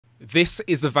This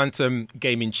is the Vantum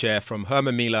Gaming Chair from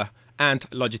Herman Miller and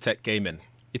Logitech Gaming.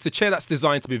 It's a chair that's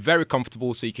designed to be very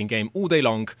comfortable so you can game all day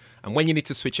long, and when you need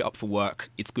to switch it up for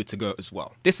work, it's good to go as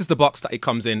well. This is the box that it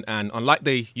comes in, and unlike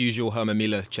the usual Herman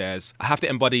Miller chairs, I have the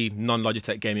embody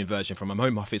non-Logitech gaming version from my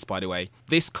home office, by the way.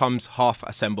 This comes half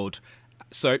assembled,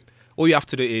 so all you have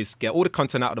to do is get all the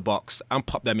content out of the box and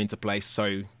pop them into place.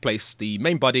 So place the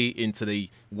main body into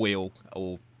the wheel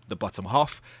or the bottom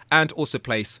half, and also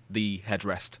place the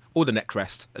headrest or the neck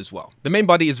rest as well. The main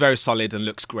body is very solid and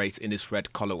looks great in this red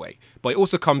colorway, but it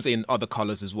also comes in other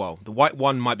colors as well. The white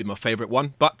one might be my favorite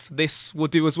one, but this will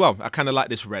do as well. I kind of like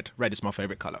this red. Red is my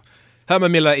favorite color.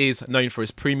 Herman Miller is known for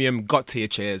his premium god tier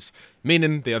chairs,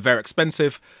 meaning they are very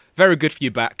expensive, very good for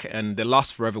your back, and they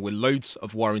last forever with loads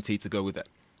of warranty to go with it.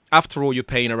 After all, you're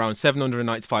paying around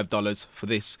 $795 for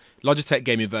this Logitech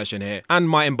gaming version here, and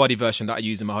my embody version that I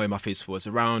use in my home office was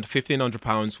around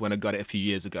 £1,500 when I got it a few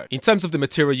years ago. In terms of the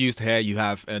material used here, you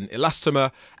have an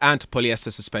elastomer and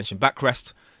polyester suspension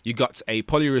backrest. You got a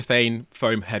polyurethane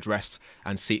foam headrest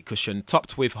and seat cushion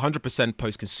topped with 100%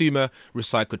 post-consumer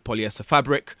recycled polyester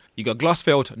fabric. You got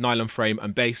glass-filled nylon frame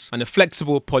and base, and a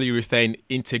flexible polyurethane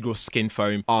integral skin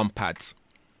foam arm pads.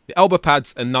 The elbow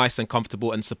pads are nice and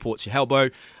comfortable and supports your elbow.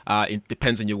 It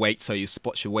depends on your weight, so you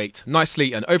spot your weight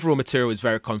nicely, and overall material is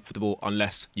very comfortable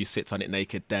unless you sit on it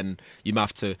naked. Then you might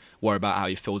have to worry about how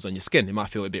it feels on your skin. It might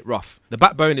feel a bit rough. The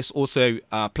backbone is also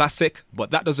plastic, but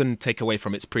that doesn't take away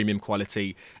from its premium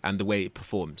quality and the way it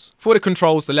performs. For the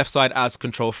controls, the left side has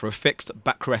control for a fixed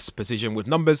backrest position with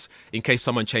numbers in case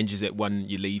someone changes it when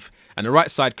you leave, and the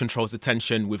right side controls the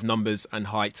tension with numbers and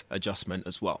height adjustment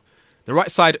as well. The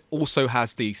right side also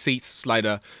has the seat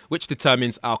slider, which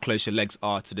determines how close your legs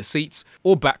are to the seats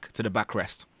or back to the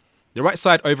backrest. The right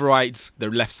side overrides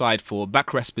the left side for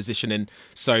backrest positioning,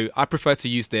 so I prefer to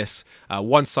use this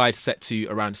one side set to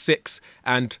around 6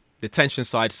 and the tension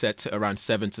side set to around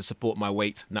 7 to support my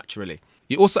weight naturally.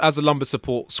 It also has a lumbar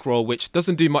support scroll, which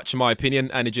doesn't do much in my opinion,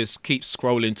 and it just keeps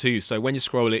scrolling too. So when you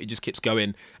scroll it, it just keeps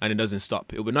going and it doesn't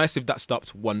stop. It would be nice if that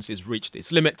stopped once it's reached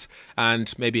its limit,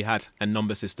 and maybe had a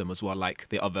number system as well, like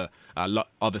the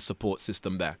other support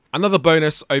system there. Another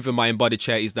bonus over my embodied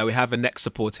chair is that we have a neck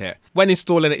support here. When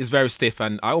installing it, it's very stiff,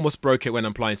 and I almost broke it when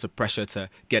applying some pressure to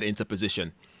get it into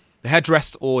position. The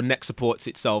headrest or neck support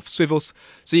itself swivels,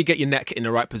 so you get your neck in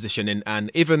the right positioning, and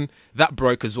even that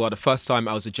broke as well the first time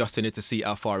I was adjusting it to see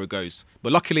how far it goes.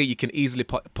 But luckily you can easily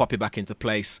pop it back into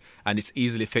place, and it's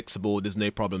easily fixable, there's no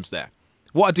problems there.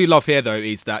 What I do love here though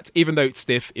is that even though it's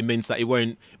stiff, it means that it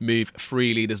won't move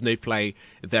freely, there's no play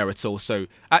there at all. So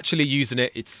actually using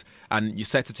it, and you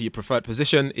set it to your preferred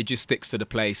position, it just sticks to the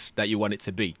place that you want it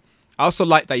to be. I also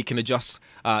like that you can adjust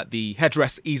the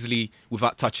headrest easily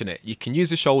without touching it. You can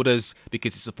use your shoulders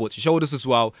because it supports your shoulders as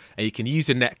well, and you can use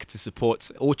your neck to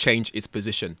support or change its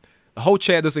position. The whole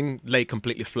chair doesn't lay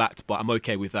completely flat, but I'm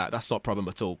okay with that. That's not a problem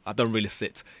at all. I don't really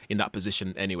sit in that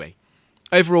position anyway.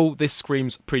 Overall, this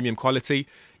screams premium quality.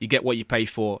 You get what you pay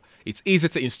for. It's easy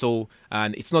to install,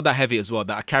 and it's not that heavy as well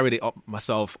that I carried it up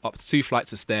myself up 2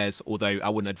 flights of stairs, although I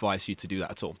wouldn't advise you to do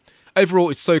that at all. Overall,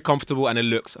 it's so comfortable and it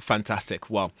looks fantastic.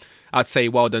 Well, I'd say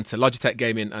well done to Logitech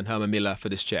Gaming and Herman Miller for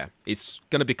this chair. It's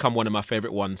going to become one of my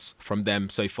favorite ones from them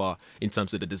so far in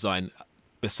terms of the design,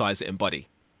 besides the embody.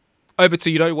 Over to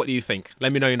you though, what do you think?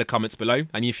 Let me know in the comments below,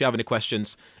 and if you have any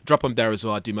questions, drop them there as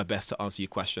well. I'll do my best to answer your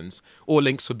questions. All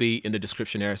links will be in the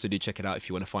description area, so do check it out if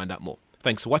you want to find out more.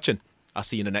 Thanks for watching. I'll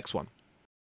see you in the next one.